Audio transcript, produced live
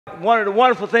One of the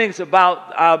wonderful things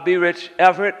about our Be Rich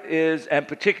effort is, and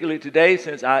particularly today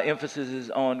since our emphasis is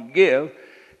on give,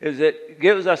 is it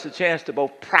gives us a chance to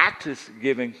both practice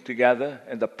giving together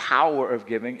and the power of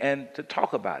giving, and to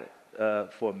talk about it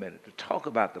for a minute, to talk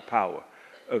about the power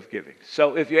of giving.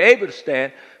 So if you're able to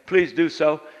stand, please do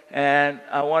so. And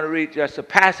I want to read just a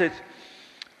passage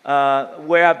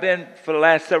where I've been for the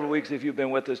last several weeks, if you've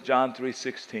been with us, John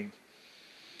 3:16.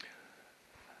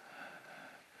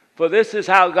 For this is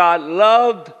how God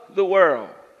loved the world.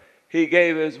 He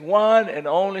gave his one and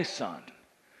only Son,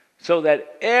 so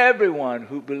that everyone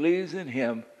who believes in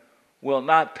him will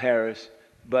not perish,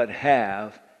 but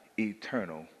have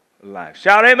eternal life.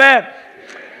 Shout amen. Amen.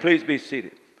 Please be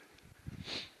seated.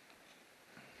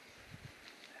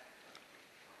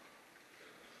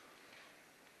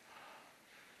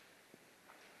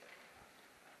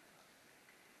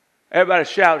 Everybody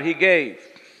shout, he gave.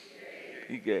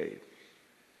 He gave.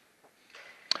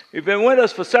 You've been with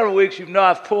us for several weeks. You know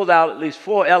I've pulled out at least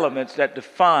 4 elements that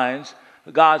defines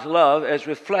God's love as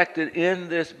reflected in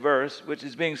this verse, which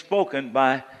is being spoken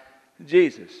by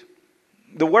Jesus.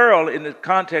 The world, in the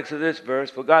context of this verse,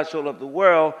 for God so loved the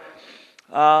world,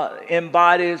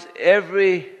 embodies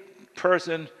every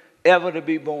person ever to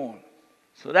be born.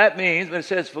 So that means, when it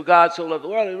says for God so loved the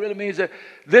world, it really means that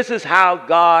this is how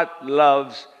God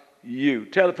loves you.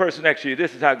 Tell the person next to you,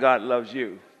 this is how God loves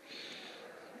you.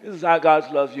 This is how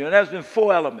God loves you. And there's been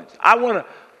 4 elements. I want to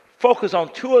focus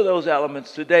on 2 of those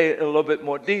elements today in a little bit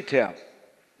more detail.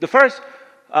 The first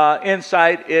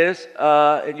insight is,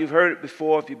 and you've heard it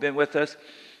before if you've been with us,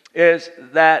 is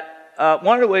that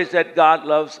one of the ways that God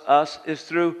loves us is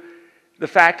through the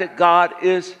fact that God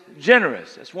is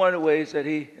generous. That's one of the ways that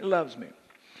he loves me.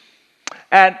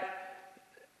 And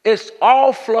it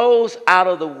all flows out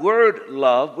of the word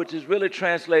love, which is really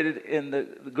translated in the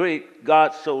Greek,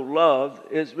 God so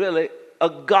loved, is really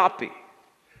agape.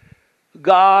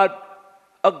 God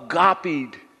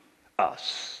agapied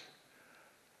us.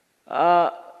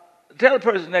 Tell the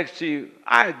person next to you,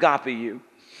 I agape you.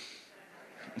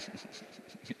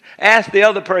 Ask the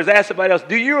other person, ask somebody else,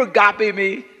 do you agape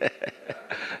me?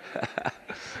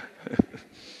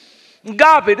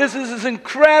 Agape, this is this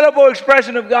incredible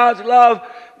expression of God's love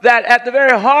that at the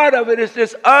very heart of it is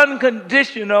this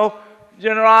unconditional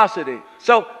generosity.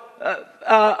 So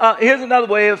here's another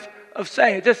way of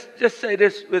saying it. Just say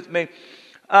this with me.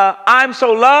 I'm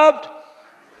so loved.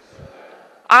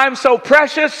 I'm so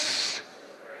precious.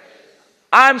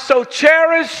 I'm so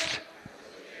cherished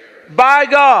by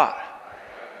God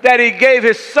that he gave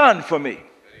his Son for me.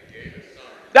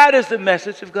 That is the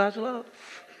message of God's love.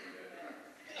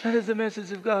 That is the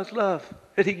message of God's love.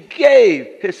 That he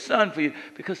gave his Son for you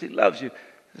because he loves you.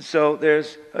 And so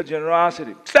there's a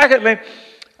generosity. Secondly,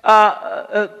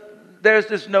 there's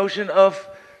this notion of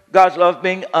God's love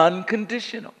being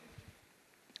unconditional.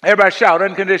 Everybody shout,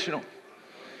 unconditional.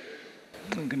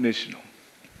 Unconditional.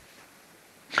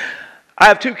 I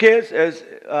have 2 kids, as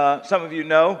some of you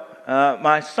know.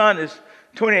 My son is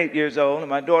 28 years old and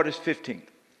my daughter is 15.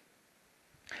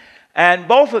 And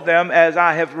both of them, as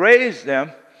I have raised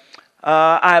them,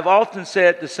 I have often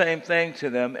said the same thing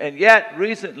to them, and yet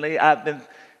recently I've been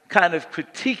kind of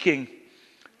critiquing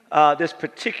this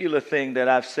particular thing that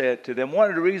I've said to them. One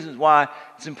of the reasons why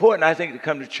it's important, I think, to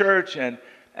come to church and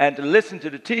to listen to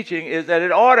the teaching is that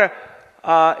it ought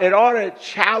to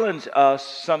challenge us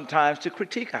sometimes to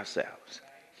critique ourselves.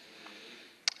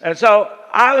 And so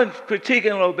I've been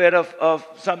critiquing a little bit of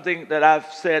something that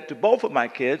I've said to both of my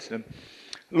kids, and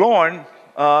Lauren,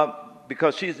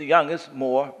 because she's the youngest,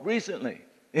 more recently.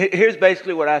 Here's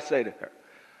basically what I say to her.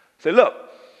 I say, look,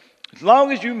 as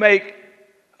long as you make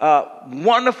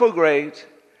wonderful grades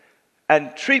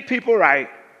and treat people right,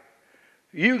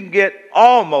 you can get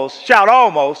almost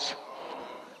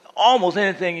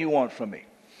anything you want from me.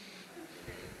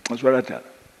 That's what I tell her.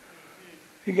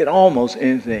 You can get almost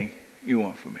anything you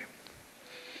want from me.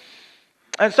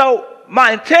 And so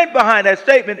my intent behind that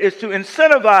statement is to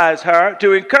incentivize her,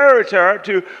 to encourage her,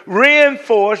 to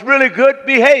reinforce really good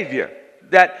behavior.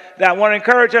 That I want to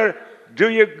encourage her, do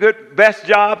your best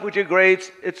job with your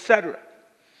grades, etc.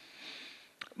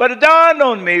 But it dawned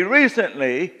on me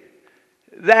recently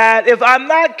that if I'm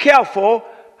not careful,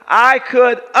 I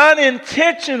could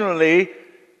unintentionally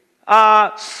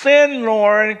send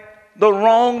Lauren the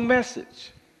wrong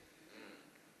message.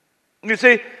 You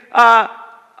see,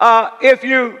 if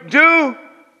you do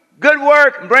good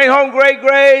work and bring home great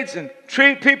grades and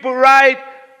treat people right,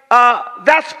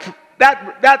 that's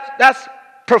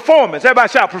performance. Everybody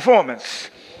shout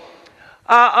performance.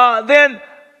 Then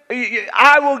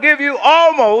I will give you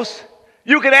almost,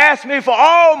 you can ask me for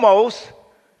almost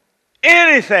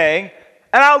anything,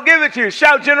 and I'll give it to you.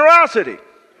 Shout generosity.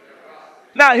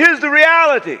 Now, here's the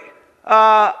reality.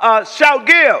 Shout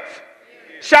give.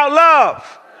 Shout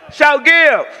love. Shout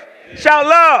give. Shout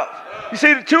love. You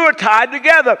see, the two are tied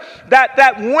together.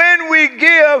 That when we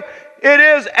give, it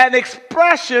is an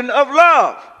expression of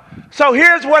love. So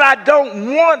here's what I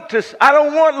don't want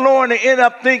Lauren to end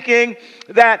up thinking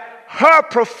that her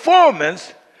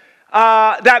performance,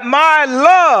 that my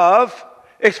love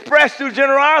expressed through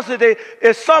generosity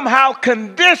is somehow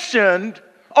conditioned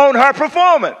on her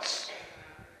performance.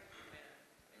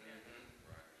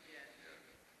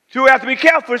 So we have to be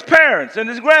careful as parents and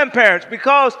as grandparents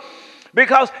because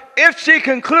if she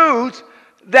concludes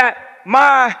that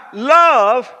my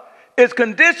love is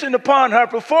conditioned upon her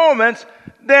performance,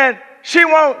 then she'll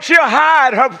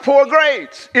hide her poor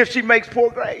grades if she makes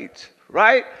poor grades,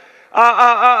 right?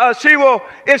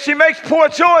 If she makes poor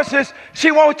choices,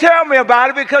 she won't tell me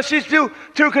about it because she's too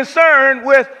concerned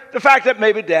with the fact that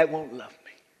maybe dad won't love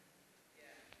me.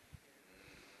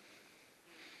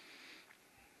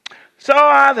 So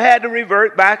I've had to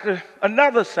revert back to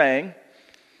another saying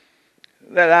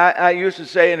that I used to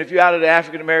say, and if you're out of the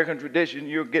African American tradition,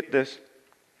 you'll get this.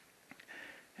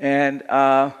 And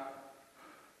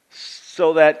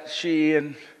so that she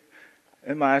and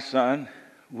my son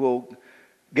will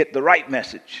get the right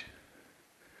message.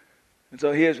 And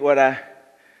so here's what I'm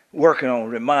working on,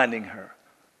 reminding her.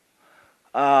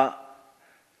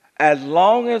 As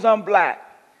long as I'm black,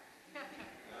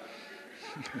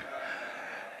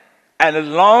 and as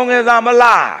long as I'm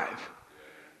alive,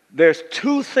 there's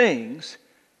two things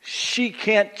she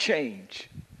can't change.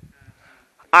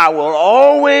 I will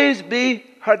always be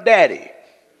her daddy,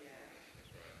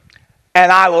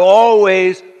 and I will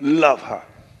always love her.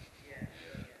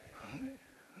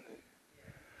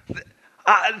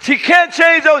 She can't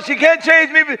change those. She can't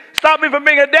change me, stop me from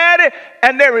being a daddy,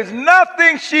 and there is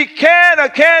nothing she can or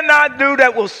cannot do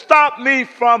that will stop me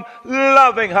from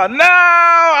loving her. Now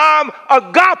I'm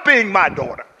agaping my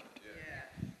daughter.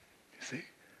 See?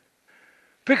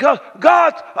 Because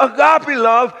God's agape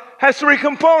love has three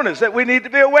components that we need to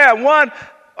be aware of. One,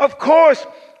 of course,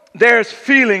 there's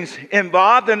feelings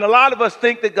involved, and a lot of us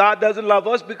think that God doesn't love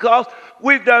us because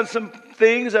we've done some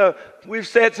things, we've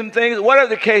said some things, whatever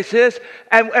the case is,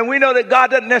 and we know that God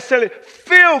doesn't necessarily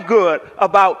feel good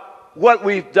about what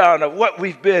we've done or what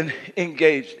we've been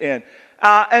engaged in.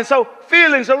 And so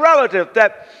feelings are relative,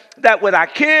 that with our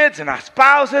kids and our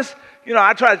spouses, you know,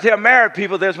 I try to tell married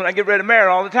people this when I get ready to marry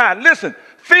all the time. Listen,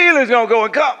 feelings going to go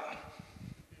and come.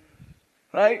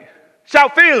 Right?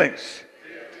 Shout feelings.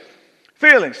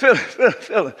 Feelings. Today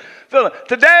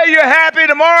you're happy,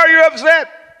 tomorrow you're upset.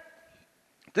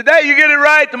 Today you get it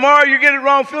right, tomorrow you get it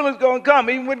wrong. Feelings going to come,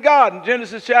 even with God. In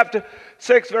Genesis chapter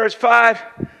 6, verse 5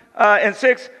 and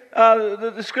 6,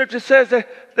 the scripture says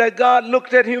that God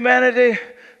looked at humanity,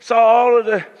 saw all of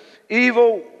the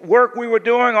evil work we were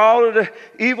doing, all of the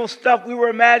evil stuff we were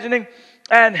imagining,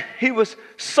 and he was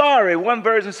sorry. One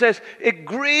version says it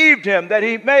grieved him that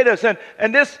he made us.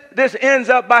 And this ends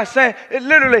up by saying it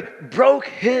literally broke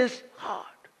his heart.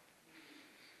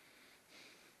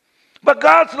 But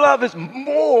God's love is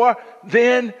more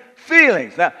than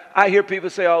feelings. Now, I hear people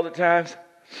say all the time,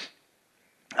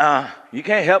 you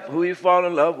can't help who you fall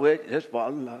in love with, just fall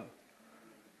in love.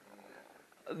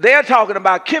 They're talking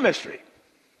about chemistry.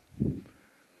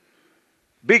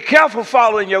 Be careful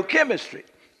following your chemistry.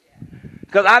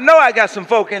 Because I know I got some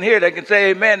folk in here that can say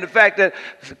amen to the fact that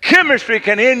chemistry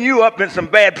can end you up in some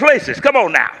bad places. Come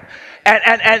on now.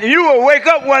 And you will wake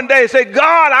up one day and say,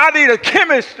 God, I need a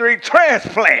chemistry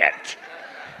transplant.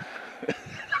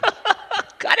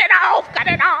 Cut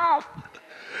it off.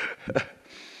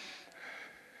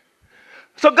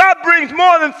 So God brings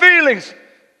more than feelings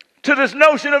to this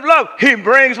notion of love. He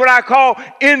brings what I call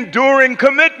enduring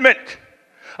commitment.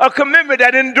 A commitment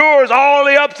that endures all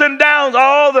the ups and downs,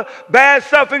 all the bad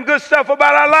stuff and good stuff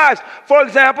about our lives. For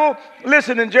example,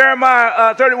 listen in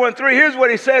Jeremiah 31:3, here's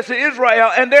what he says to Israel,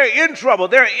 and they're in trouble,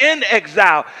 they're in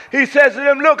exile. He says to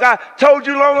them, look, I told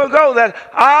you long ago that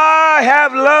I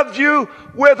have loved you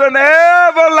with an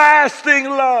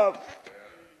everlasting love.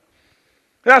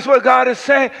 That's what God is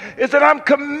saying, is that I'm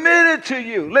committed to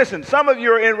you. Listen, some of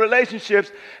you are in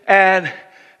relationships and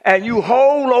you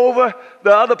hold over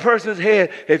the other person's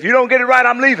head. If you don't get it right,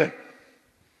 I'm leaving.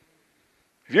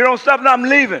 If you don't stop, I'm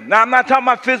leaving. Now, I'm not talking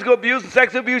about physical abuse and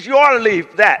sexual abuse. You ought to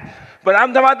leave that. But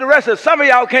I'm talking about the rest of it. Some of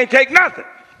y'all can't take nothing.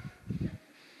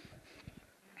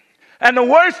 And the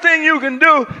worst thing you can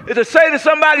do is to say to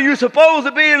somebody you're supposed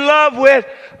to be in love with,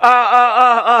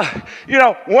 one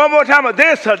more time of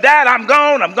this or that, I'm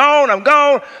going,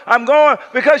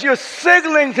 because you're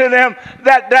signaling to them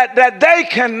that they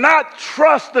cannot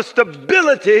trust the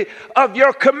stability of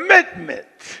your commitment.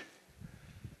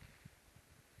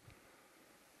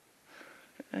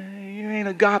 You ain't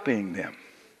agapeing them.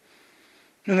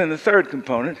 And then the third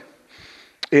component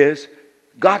is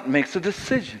God makes a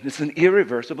decision. It's an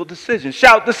irreversible decision.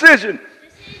 Shout, decision.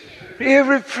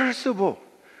 Irreversible.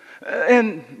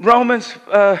 In Romans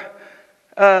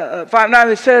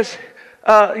 5:9 it says,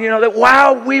 that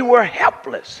while we were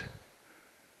helpless,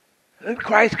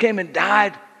 Christ came and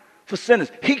died for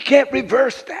sinners. He can't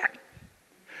reverse that.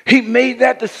 He made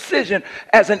that decision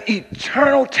as an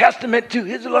eternal testament to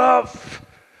his love.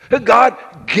 God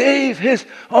gave his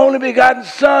only begotten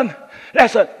Son.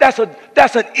 That's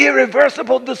an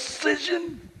irreversible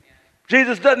decision.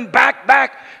 Jesus doesn't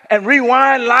back and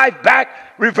rewind life back,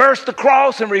 reverse the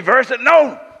cross and reverse it.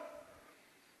 No.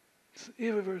 It's an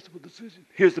irreversible decision.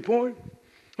 Here's the point.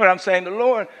 What I'm saying to the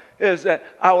Lord is that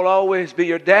I will always be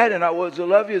your dad and I will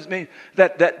love you. It means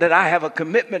that I have a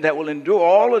commitment that will endure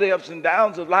all of the ups and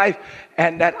downs of life,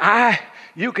 and that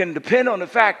you can depend on the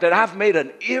fact that I've made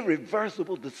an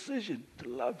irreversible decision to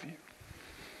love you.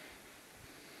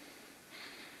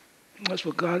 That's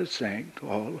what God is saying to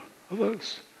all of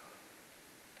us.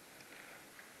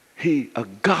 He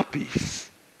agapes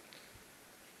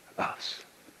us.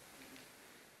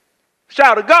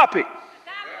 Shout agape.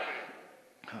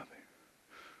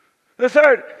 The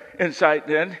third insight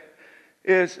then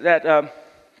is that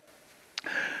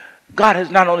God has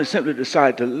not only simply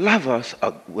decided to love us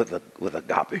with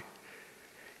agape,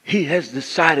 he has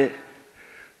decided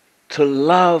to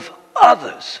love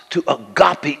others, to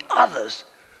agape others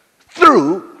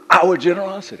through our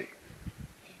generosity.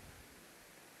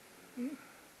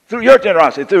 Through your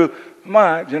generosity, through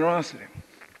my generosity.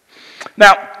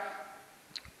 Now,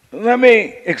 let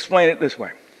me explain it this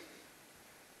way.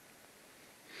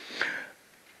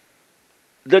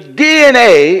 The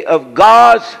DNA of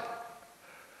God's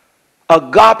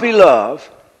agape love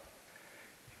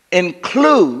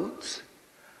includes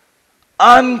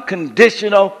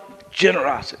unconditional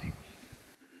generosity.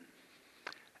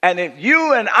 And if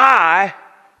you and I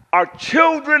are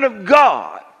children of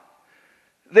God,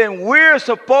 then we're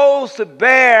supposed to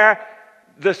bear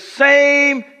the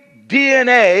same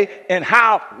DNA in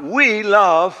how we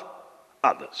love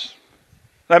others.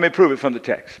 Let me prove it from the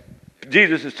text.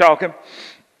 Jesus is talking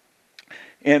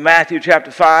in Matthew chapter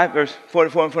 5, verse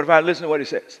 44 and 45. Listen to what he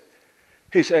says.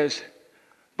 He says,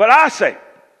 but I say,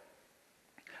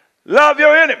 love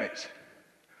your enemies.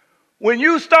 When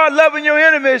you start loving your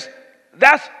enemies,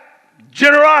 that's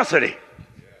generosity.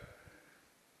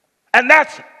 And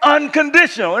that's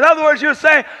unconditional. In other words, you're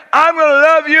saying, I'm going to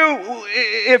love you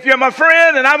if you're my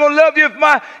friend, and I'm going to love you if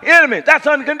my enemy. That's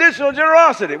unconditional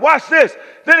generosity. Watch this.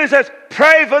 Then he says,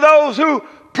 pray for those who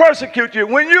persecute you.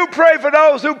 When you pray for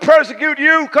those who persecute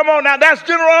you, come on now, that's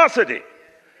generosity.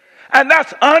 And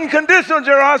that's unconditional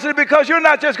generosity, because you're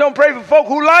not just going to pray for folk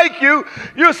who like you.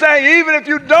 You're saying, even if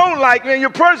you don't like me and you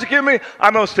persecute me,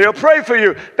 I'm going to still pray for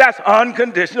you. That's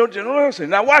unconditional generosity.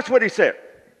 Now watch what he said.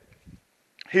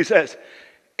 He says,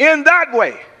 in that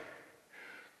way,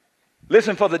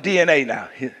 listen for the DNA now.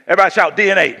 Everybody shout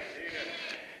DNA.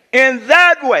 In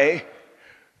that way,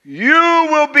 you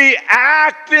will be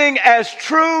acting as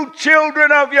true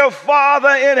children of your Father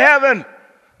in heaven.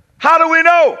 How do we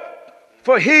know?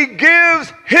 For he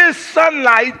gives his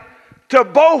sunlight to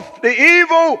both the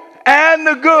evil and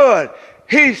the good.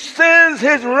 He sends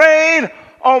his rain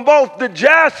on both the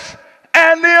just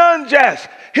and the unjust.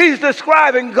 He's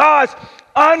describing God's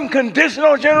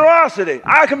unconditional generosity.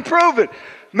 I can prove it.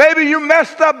 Maybe you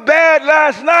messed up bad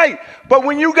last night, but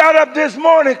when you got up this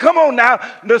morning, come on now,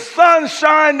 the sun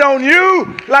shined on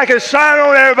you like it shined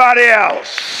on everybody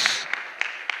else.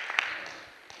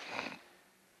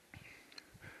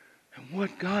 And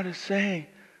what God is saying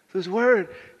through his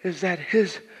word is that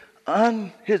the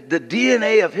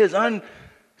DNA of his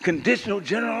unconditional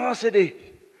generosity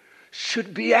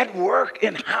should be at work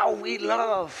in how we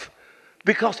love,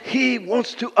 because he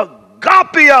wants to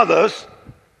agape others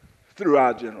through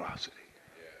our generosity.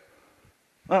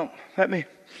 Well, let me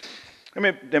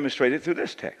demonstrate it through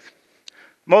this text.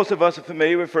 Most of us are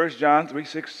familiar with 1 John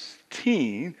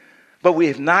 3:16, but we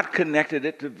have not connected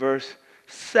it to verse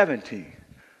 17.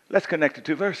 Let's connect the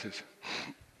two verses.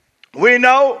 We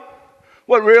know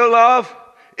what real love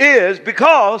is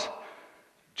because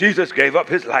Jesus gave up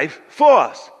his life for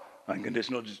us.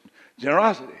 Unconditional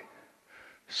generosity.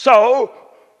 So,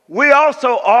 we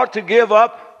also ought to give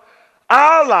up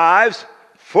our lives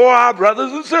for our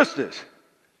brothers and sisters.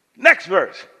 Next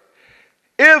verse.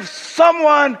 If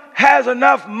someone has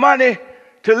enough money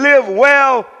to live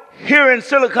well here in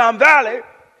Silicon Valley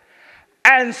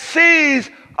and sees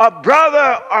a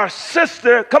brother or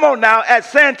sister, come on now, at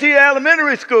Santia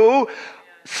Elementary School,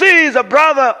 sees a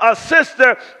brother or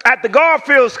sister at the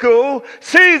Garfield School,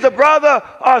 sees a brother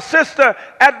or sister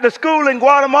at the school in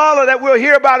Guatemala that we'll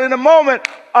hear about in a moment,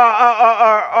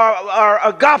 or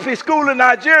Agape School in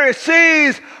Nigeria,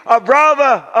 sees a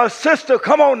brother or sister,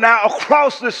 come on now,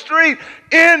 across the street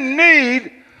in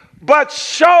need, but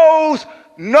shows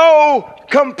no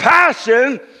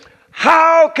compassion,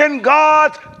 how can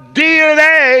God's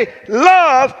DNA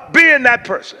love be in that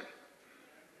person?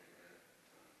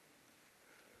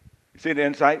 You see the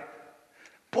insight?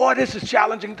 Boy, this is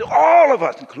challenging to all of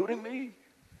us, including me.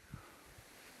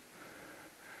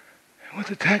 And what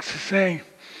the text is saying,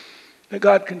 that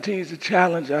God continues to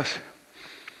challenge us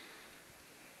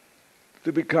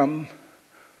to become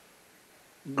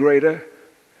greater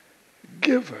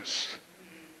givers.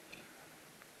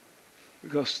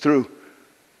 Because through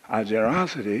our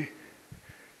generosity,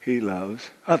 he loves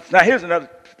us. Now here's another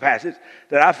passage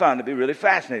that I found to be really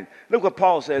fascinating. Look what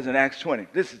Paul says in Acts 20.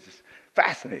 This is just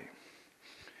fascinating.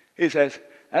 He says,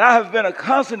 and I have been a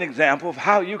constant example of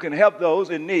how you can help those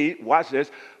in need, watch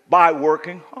this, by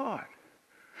working hard.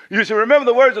 You should remember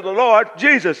the words of the Lord,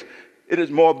 Jesus, it is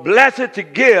more blessed to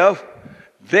give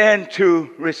than to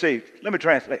receive. Let me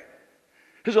translate.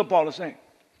 Here's what Paul is saying.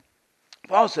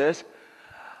 Paul says,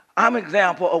 I'm an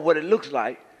example of what it looks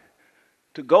like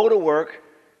to go to work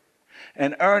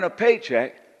and earn a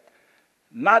paycheck,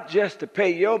 not just to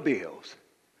pay your bills,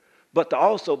 but to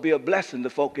also be a blessing to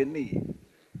folk in need.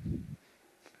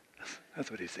 That's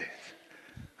what he says.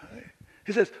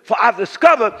 He says, for I've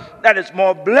discovered that it's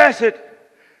more blessed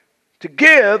to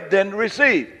give than to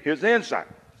receive. Here's the insight.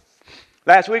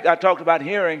 Last week I talked about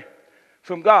hearing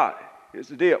from God. Here's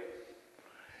the deal.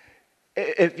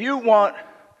 If you want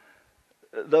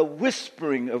the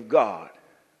whispering of God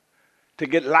to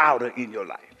get louder in your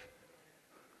life,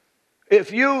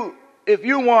 if you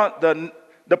want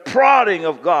the prodding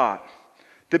of God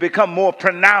to become more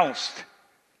pronounced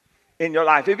in your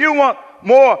life, if you want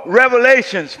more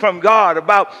revelations from God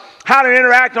about how to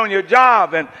interact on your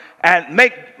job and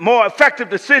make more effective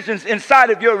decisions inside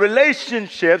of your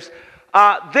relationships,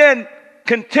 then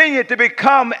continue to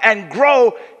become and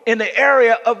grow in the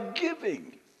area of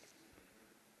giving.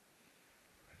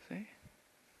 See?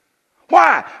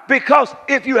 Why? Because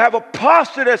if you have a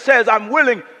posture that says, I'm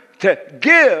willing to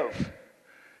give,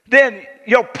 then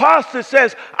your posture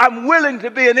says, I'm willing to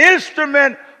be an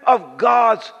instrument of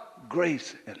God's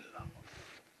grace and love.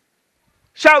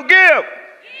 Shall give.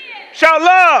 Shall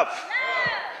love.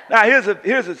 Now here's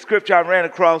a scripture I ran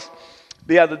across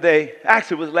the other day.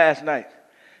 Actually, it was last night.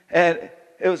 And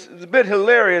it was a bit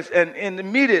hilarious, and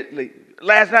immediately,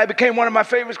 last night became one of my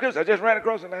favorite scriptures. I just ran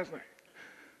across it last night.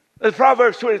 It's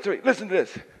Proverbs 23. Listen to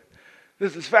this.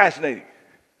 This is fascinating.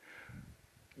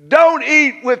 Don't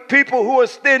eat with people who are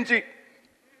stingy.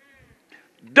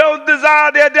 Don't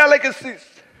desire their delicacies.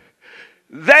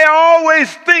 They are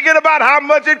always thinking about how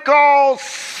much it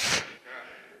costs.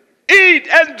 Eat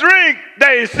and drink,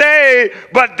 they say,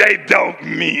 but they don't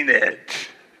mean it.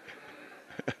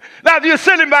 Now, if you're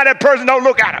sitting by that person, don't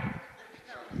look at him.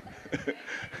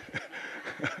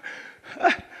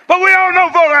 But we all know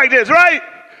folk like this, right?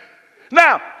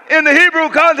 Now, in the Hebrew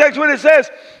context, when it says,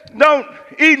 don't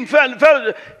eat in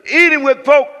fellowship, eating with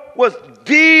folk was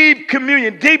deep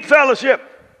communion, deep fellowship.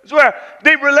 It's where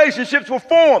deep relationships were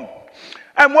formed.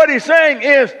 And what he's saying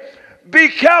is, be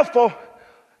careful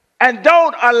and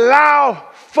don't allow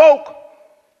folk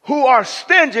who are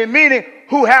stingy, meaning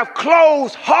who have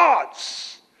closed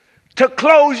hearts, to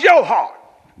close your heart.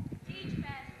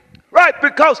 Right,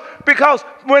 because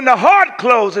when the heart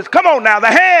closes, come on now, the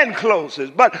hand closes,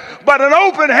 but an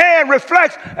open hand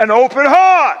reflects an open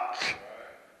heart.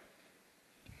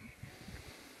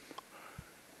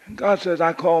 And God says,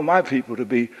 I call my people to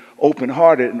be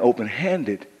open-hearted and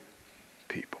open-handed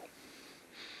people.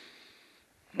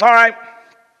 All right,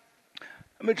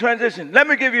 let me transition. Let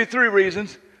me give you 3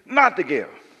 reasons not to give.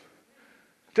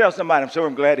 Tell somebody,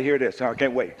 I'm glad to hear this. I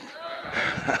can't wait.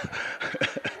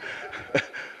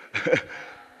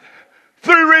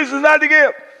 3 reasons not to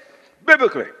give,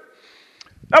 biblically.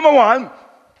 Number 1,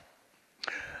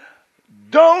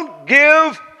 don't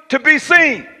give to be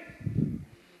seen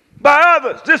by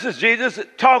others. This is Jesus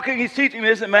talking. He's teaching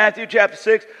this in Matthew chapter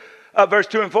 6, verse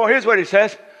 2 and 4. Here's what he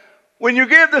says. When you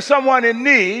give to someone in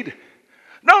need,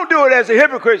 don't do it as the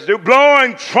hypocrites do,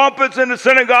 blowing trumpets in the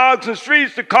synagogues and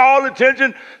streets to call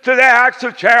attention to their acts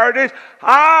of charity.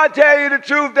 I tell you the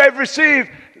truth, they've received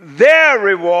their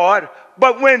reward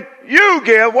But when you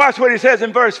give, watch what he says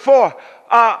in verse 4.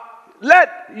 Let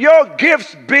your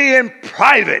gifts be in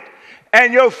private,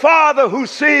 and your Father who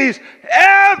sees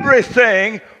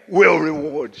everything will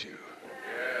reward you.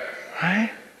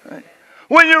 Right?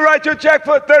 When you write your check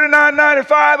for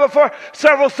 $39.95 or for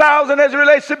several thousand as it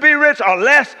relates to be rich or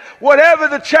less, whatever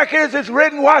the check is, it's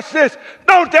written. Watch this.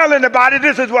 Don't tell anybody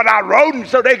this is what I wrote, and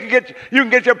so you can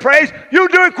get your praise. You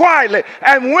do it quietly.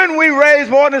 And when we raise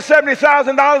more than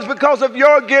 $70,000 because of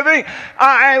your giving,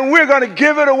 and we're going to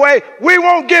give it away, we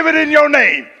won't give it in your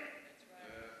name.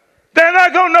 They're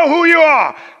not going to know who you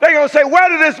are. They're going to say, where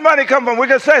did this money come from? We're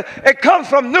going to say, it comes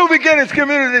from New Beginnings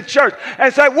Community Church.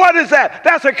 And say, what is that?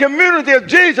 That's a community of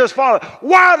Jesus followers.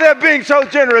 Why they're being so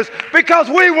generous? Because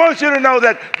we want you to know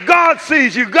that God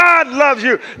sees you, God loves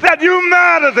you, that you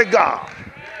matter to God.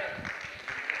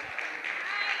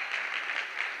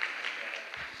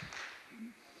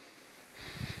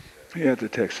 Here's what the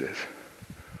text says.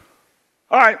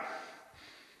 All right.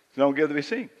 Don't give the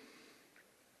receipt.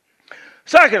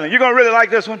 Secondly, you're going to really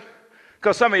like this one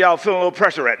because some of y'all feeling a little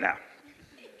pressure right now.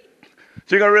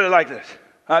 So you're going to really like this.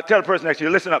 Tell the person next to you,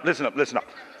 listen up, listen up, listen up.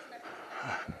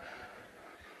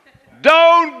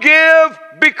 Don't give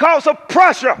because of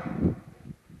pressure.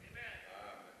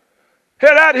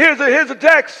 Hear that? Here's the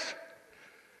text.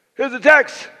 Here's the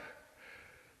text.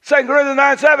 2 Corinthians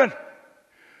 9:7.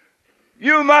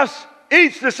 You must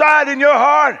each decide in your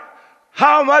heart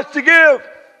how much to give.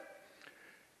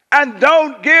 And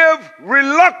don't give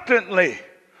reluctantly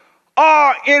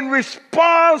or in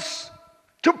response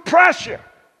to pressure.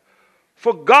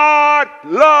 For God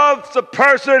loves the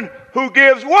person who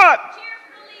gives what?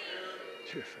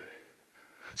 Cheerfully.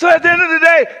 So at the end of the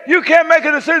day, you can't make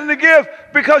a decision to give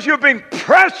because you're being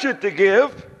pressured to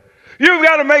give. You've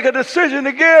got to make a decision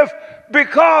to give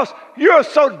because you're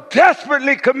so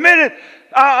desperately committed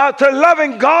to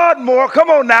loving God more. Come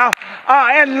on now.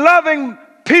 And loving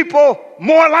people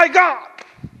more like God.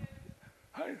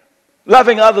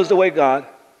 Loving others the way God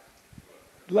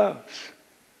loves.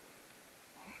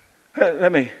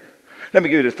 Let me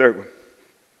give you the third one.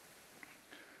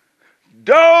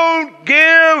 Don't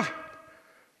give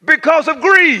because of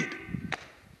greed.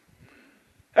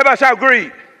 Everybody shout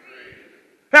greed.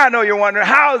 Now I know you're wondering,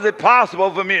 how is it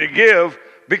possible for me to give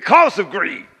because of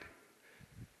greed?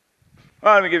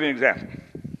 Well, let me give you an example.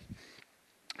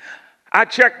 I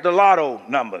checked the lotto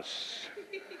numbers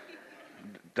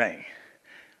thing.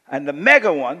 And the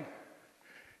mega one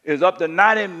is up to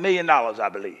 $90 million, I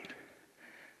believe.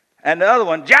 And the other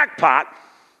one, jackpot,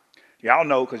 y'all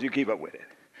know because you keep up with it,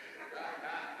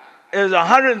 is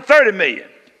 $130 million.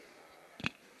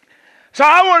 So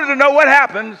I wanted to know what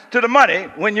happens to the money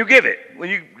when you give it, when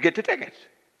you get the tickets.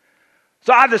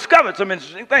 So I discovered some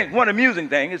interesting things. One amusing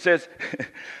thing, it says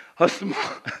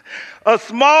a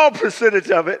small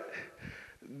percentage of it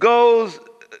goes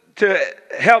to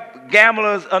help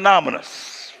Gamblers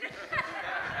Anonymous.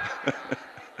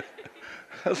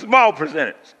 A small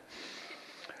percentage.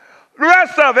 The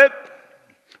rest of it,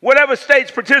 whatever state's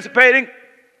participating,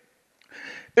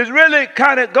 is really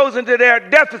kind of goes into their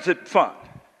deficit fund.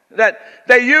 That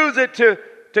they use it to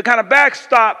kind of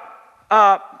backstop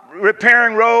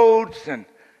repairing roads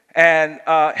and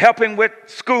helping with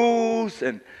schools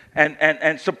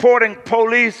and supporting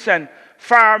police and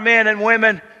firemen and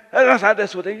women.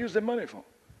 That's what they use their money for.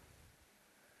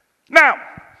 Now,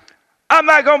 I'm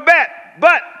not going to bet,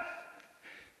 but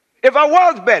if I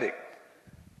was betting,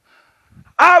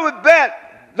 I would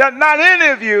bet that not any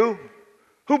of you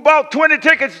who bought 20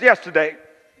 tickets yesterday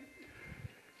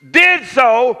did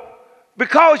so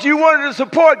because you wanted to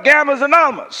support Gamblers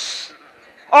Anonymous,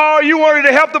 or you wanted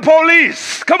to help the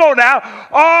police. Come on now.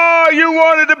 Or you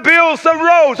wanted to build some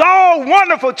roads. All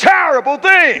wonderful, charitable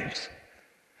things.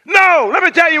 No, let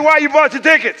me tell you why you bought your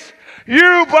tickets.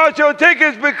 You bought your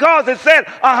tickets because it said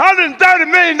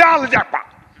 $130 million jackpot.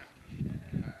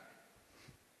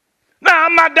 Now,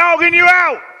 I'm not dogging you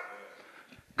out.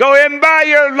 Go ahead and buy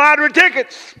your lottery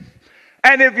tickets.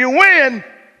 And if you win,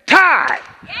 tie.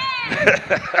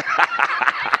 Yeah.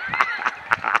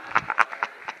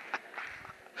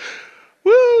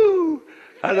 Woo!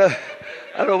 I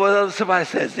know what somebody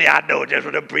says. See, I know just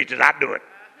for the preachers, I do it.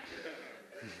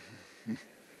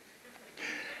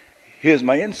 Here's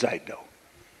my insight, though.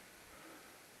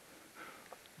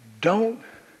 Don't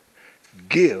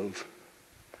give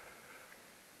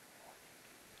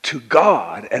to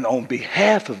God and on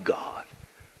behalf of God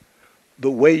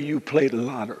the way you play the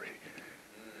lottery.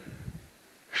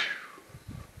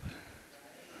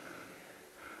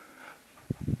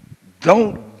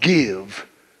 Don't give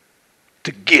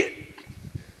to get.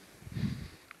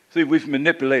 See, we've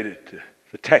manipulated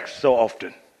the text so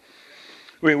often.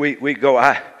 We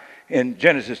go in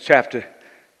Genesis chapter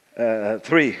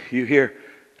 3, you hear,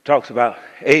 talks about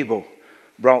Abel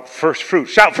brought first fruit.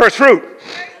 Shout first fruit.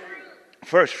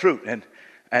 First fruit.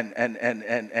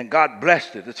 And God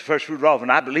blessed it. It's the first fruit of all.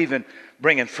 And I believe in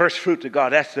bringing first fruit to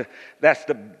God. That's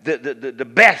the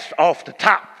best off the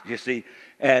top, you see,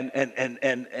 and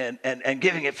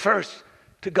giving it first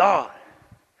to God.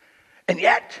 And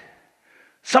yet,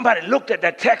 somebody looked at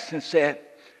that text and said,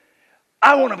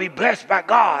 I want to be blessed by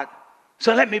God,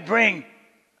 so let me bring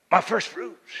my first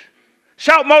fruits.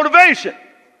 Shout motivation.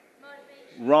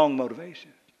 Wrong motivation.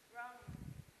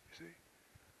 You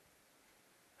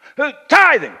see?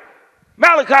 Tithing.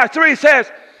 Malachi 3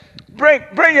 says,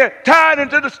 bring your tithe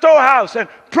into the storehouse and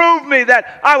prove me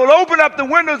that I will open up the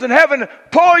windows in heaven and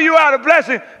pour you out a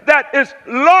blessing that is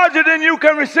larger than you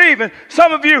can receive. And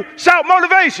some of you shout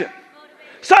motivation.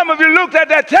 Some of you looked at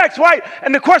that text, right?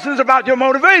 And the question is about your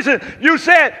motivation. You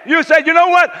said, you know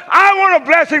what? I want a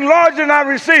blessing larger than I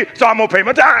receive, so I'm going to pay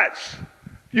my tithes.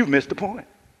 You've missed the point.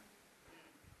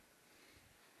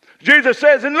 Jesus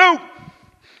says in Luke,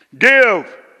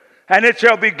 give, and it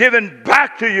shall be given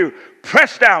back to you,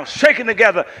 pressed down, shaken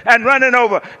together, and running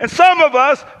over. And some of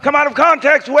us come out of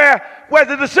context where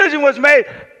the decision was made,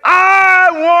 I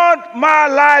want my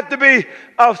life to be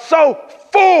so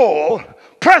full,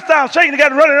 pressed down, shaking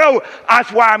together, running over.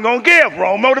 That's why I'm going to give.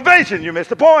 Wrong motivation. You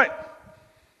missed the point.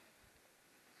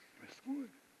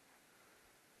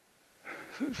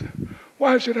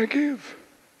 Why should I give?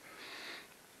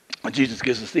 And Jesus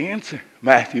gives us the answer.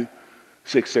 Matthew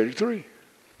 6:33.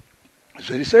 That's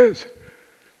what he says.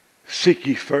 Seek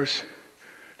ye first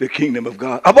the kingdom of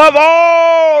God above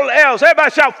all else. Everybody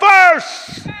shout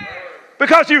first.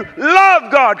 Because you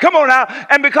love God. Come on now.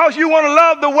 And because you want to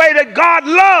love the way that God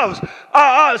loves.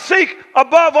 Seek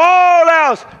above all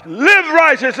else. Live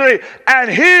righteously.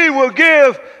 And he will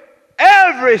give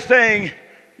everything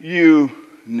you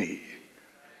need.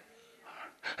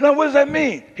 Now what does that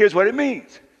mean? Here's what it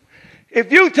means.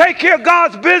 If you take care of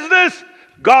God's business,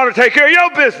 God will take care of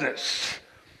your business.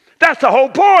 That's the whole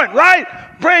point, right?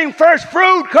 Bring first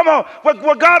fruit. Come on.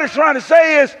 What God is trying to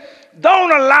say is,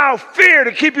 don't allow fear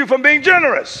to keep you from being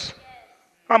generous.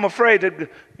 I'm afraid that,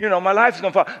 my life is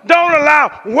going to fall. Don't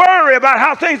allow worry about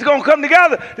how things are going to come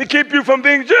together to keep you from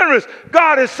being generous.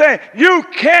 God is saying you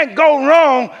can't go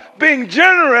wrong being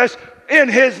generous in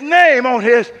his name, on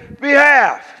his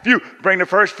behalf. If you bring the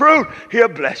first fruit, he'll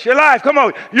bless your life. Come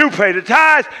on, you pay the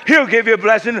tithes, he'll give you a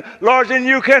blessing larger than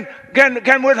you can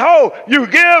withhold. You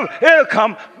give, it'll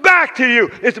come back to you.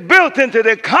 It's built into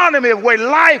the economy of the way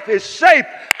life is shaped.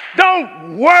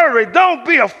 Don't worry. Don't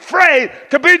be afraid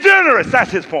to be generous.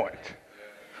 That's his point.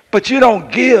 But you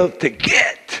don't give to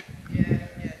get.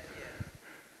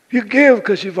 You give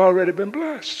because you've already been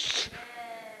blessed.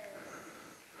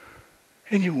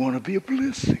 And you want to be a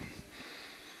blessing.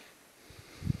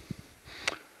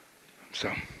 So,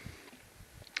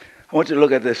 I want you to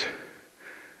look at this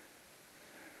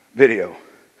video.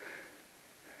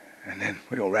 And then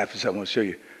we're going to wrap this up. I want to show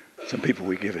you some people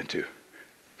we're giving to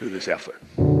through this effort.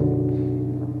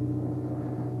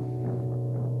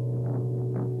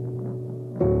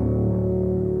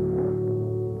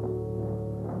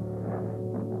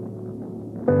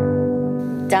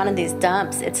 Down in these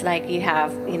dumps, it's like you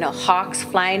have, hawks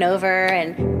flying over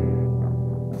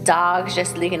and dogs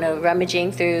just,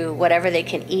 rummaging through whatever they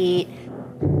can eat.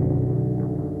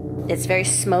 It's very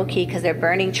smoky because they're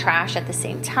burning trash at the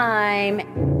same time.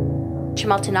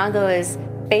 Chimaltenango is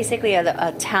basically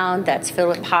a town that's filled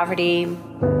with poverty.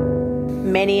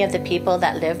 Many of the people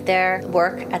that live there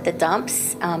work at the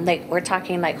dumps. We're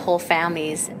talking like whole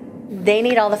families. They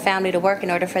need all the family to work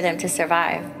in order for them to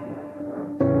survive.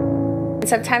 And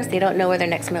sometimes they don't know where their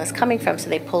next meal is coming from, so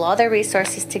they pull all their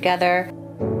resources together.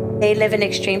 They live in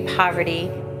extreme poverty.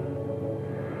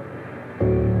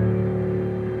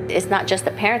 It's not just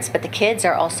the parents, but the kids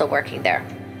are also working there.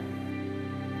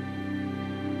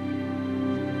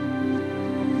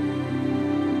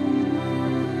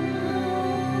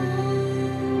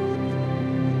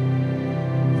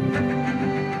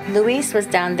 Luis was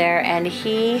down there, and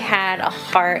he had a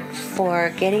heart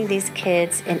for getting these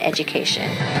kids an education.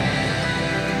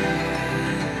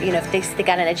 If they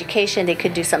got an education, they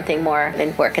could do something more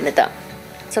than work in the dump.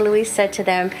 So Luis said to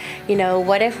them,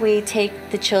 what if we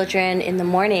take the children in the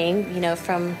morning,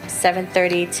 from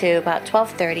 7:30 to about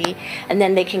 12:30, and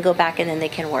then they can go back and then they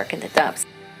can work in the dumps.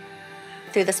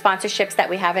 Through the sponsorships that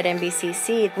we have at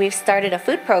NBCC, we've started a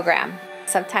food program.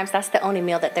 Sometimes that's the only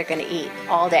meal that they're going to eat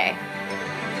all day.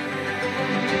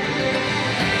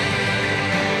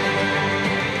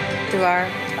 Through our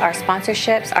our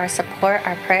sponsorships, our support,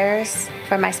 our prayers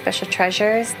for my special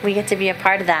treasures. We get to be a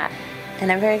part of that,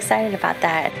 and I'm very excited about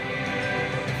that.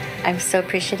 I'm so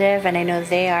appreciative, and I know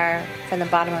they are, from the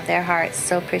bottom of their hearts,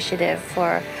 so appreciative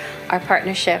for our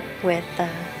partnership with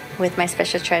my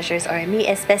special treasures, or mi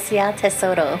especial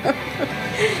tesoro.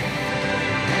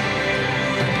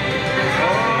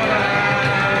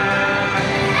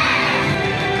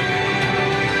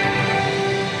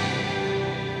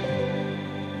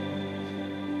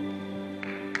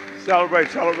 Celebrate,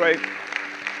 celebrate.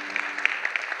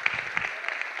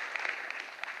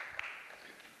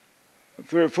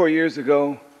 Three or 4 years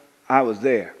ago, I was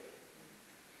there.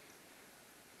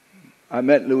 I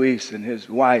met Luis and his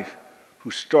wife,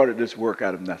 who started this work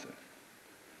out of nothing.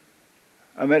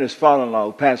 I met his father-in-law,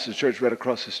 who pastors the church right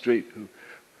across the street, who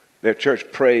their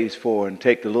church prays for and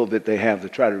take the little bit they have to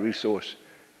try to resource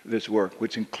this work,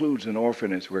 which includes an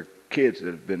orphanage where kids that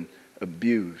have been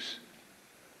abused.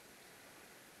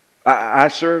 I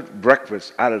served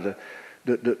breakfast out of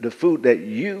the food that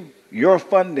your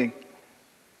funding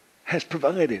has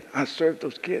provided. I served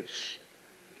those kids.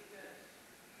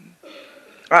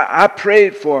 I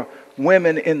prayed for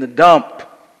women in the dump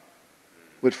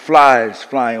with flies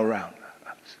flying around.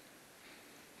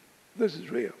 This is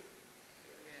real.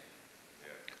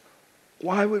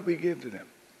 Why would we give to them?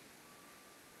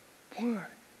 Why?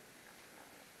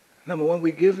 Number one,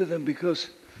 we give to them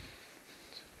because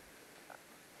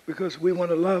we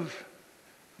want to love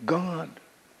God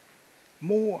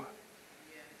more.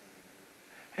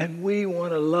 And we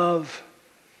want to love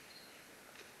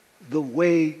the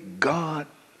way God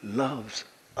loves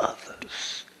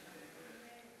others.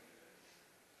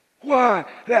 Why?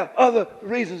 There are other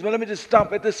reasons, but let me just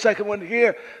stop at this second one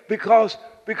here, because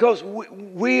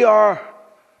we are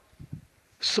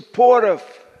supportive.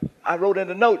 I wrote in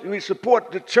the note, we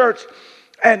support the church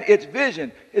and its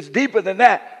vision. It's deeper than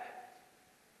that,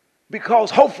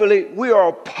 because hopefully we are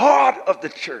a part of the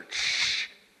church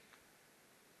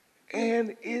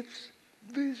and its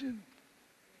vision.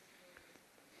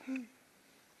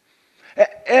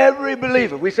 Every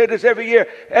believer, we say this every year,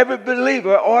 every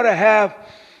believer ought to have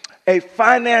a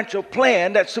financial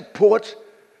plan that supports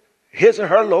his or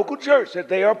her local church that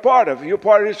they are part of. If you're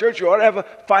part of this church, you ought to have a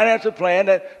financial plan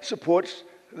that supports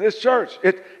this church.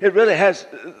 It really has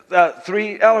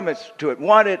three elements to it.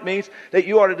 One, it means that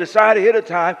you ought to decide ahead of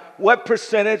time what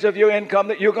percentage of your income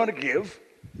that you're going to give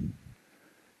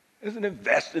is an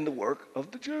invest in the work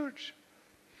of the church.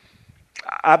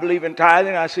 I believe in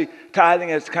tithing. I see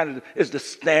tithing as is the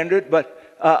standard, but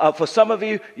for some of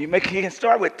you, you can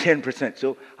start with 10%.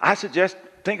 So I suggest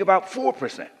think about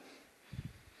 4%.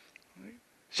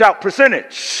 Shout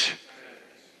percentage.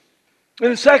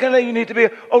 And secondly, you need to be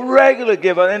a regular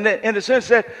giver in the sense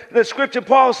that the scripture,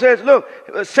 Paul says, look,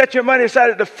 set your money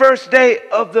aside at the first day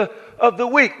of the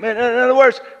week. In other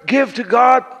words, give to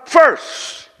God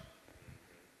first.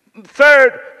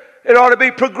 Third, it ought to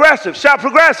be progressive. Shout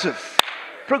progressive.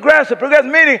 Progressive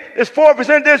meaning it's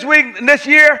 4% this week, this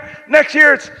year. Next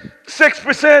year it's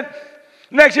 6%.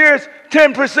 Next year it's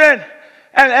 10%.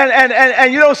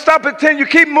 And you don't stop at 10. You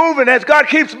keep moving as God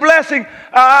keeps blessing.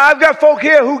 I've got folk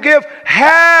here who give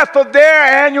half of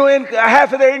their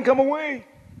income away.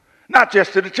 Not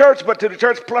just to the church, but to the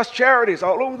church plus charities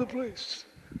all over the place.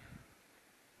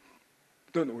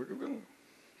 Doing the work of God.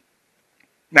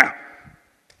 Now,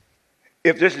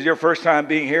 if this is your first time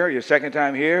being here, your second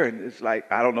time here, and it's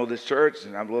like, I don't know this church,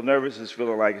 and I'm a little nervous, it's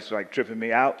feeling like it's like tripping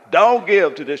me out, don't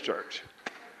give to this church.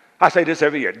 I say this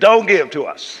every year. Don't give to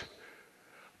us.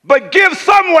 But give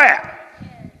somewhere.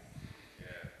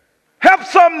 Help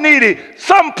some needy,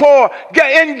 some poor.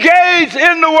 Get engaged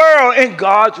in the world, in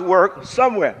God's work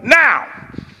somewhere. Now,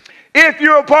 if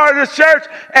you're a part of this church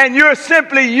and you're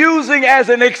simply using as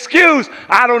an excuse,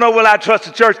 I don't know, will I trust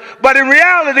the church? But in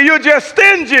reality, you're just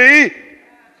stingy.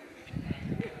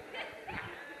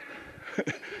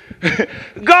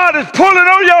 God is pulling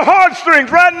on your heartstrings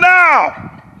right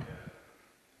now.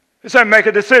 He said, make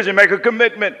a decision, make a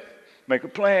commitment, make a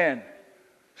plan,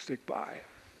 stick by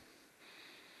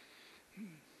it.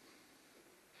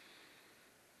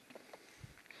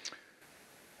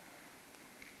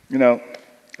 You know,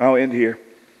 I'll end here.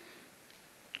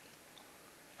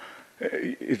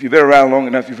 If you've been around long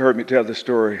enough, you've heard me tell this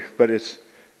story, but it's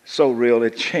so real.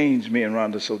 It changed me and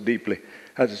Rhonda so deeply.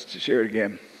 I'll just share it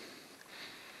again.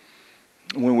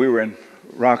 When we were in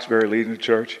Roxbury leading the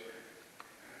church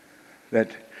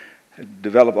that had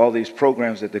developed all these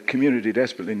programs that the community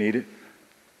desperately needed,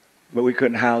 but we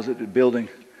couldn't house it. The building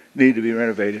needed to be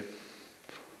renovated.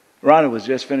 Rhonda was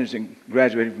just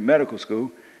graduating from medical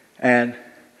school, and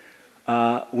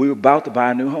we were about to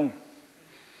buy a new home.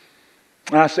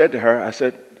 And I said to her, I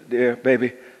said, dear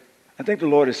baby, I think the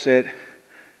Lord has said,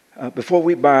 before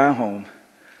we buy our home,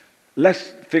 let's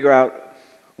figure out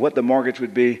what the mortgage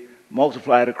would be,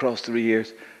 multiply it across 3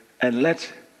 years, and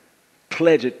let's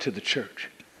pledge it to the church.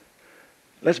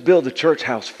 Let's build the church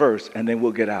house first, and then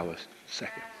we'll get ours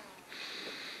second.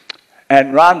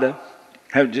 And Rhonda,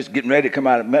 just getting ready to come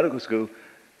out of medical school,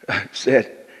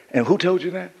 said, and who told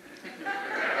you that?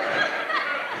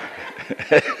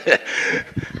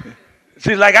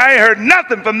 She's like, I ain't heard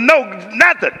nothing from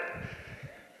nothing.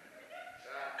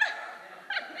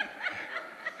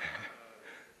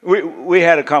 We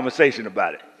had a conversation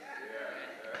about it.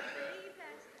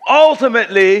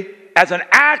 Ultimately, as an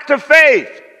act of faith,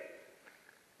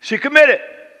 she committed.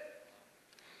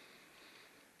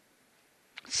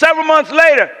 Several months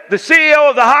later, the CEO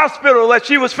of the hospital that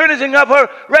she was finishing up her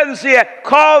residency at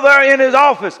called her in his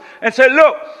office and said,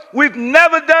 look, we've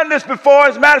never done this before.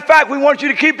 As a matter of fact, we want you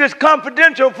to keep this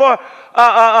confidential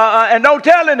and don't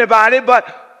tell anybody,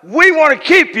 but we want to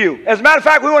keep you. As a matter of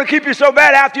fact, we want to keep you so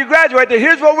bad after you graduate that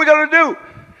here's what we're going to do.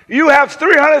 You have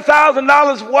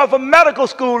 $300,000 worth of medical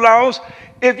school loans.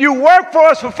 If you work for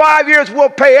us for 5 years, we'll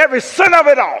pay every cent of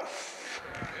it off.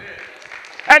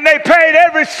 And they paid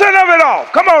every cent of it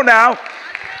off. Come on now.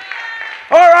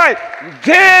 All right.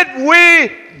 Did we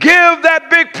give that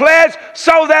big pledge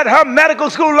so that her medical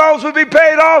school loans would be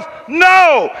paid off?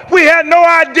 No. We had no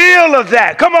idea of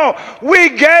that. Come on. We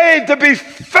gave to be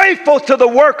faithful to the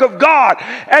work of God.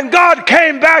 And God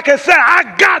came back and said,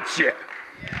 I got you.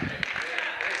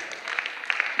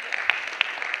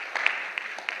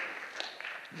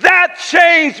 That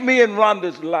changed me and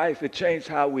Rhonda's life. It changed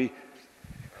how we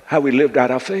lived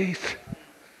out our faith.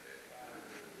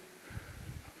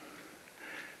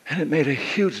 And it made a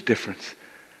huge difference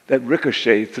that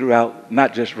ricocheted throughout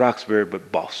not just Roxbury,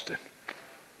 but Boston.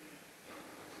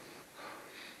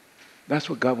 That's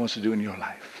what God wants to do in your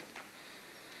life.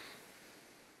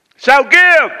 Shall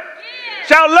give.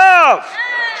 Shall love.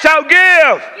 Shall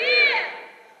give.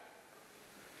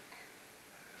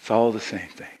 It's all the same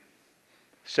thing.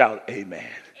 Shout amen.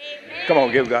 Come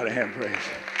on, give God a hand praise.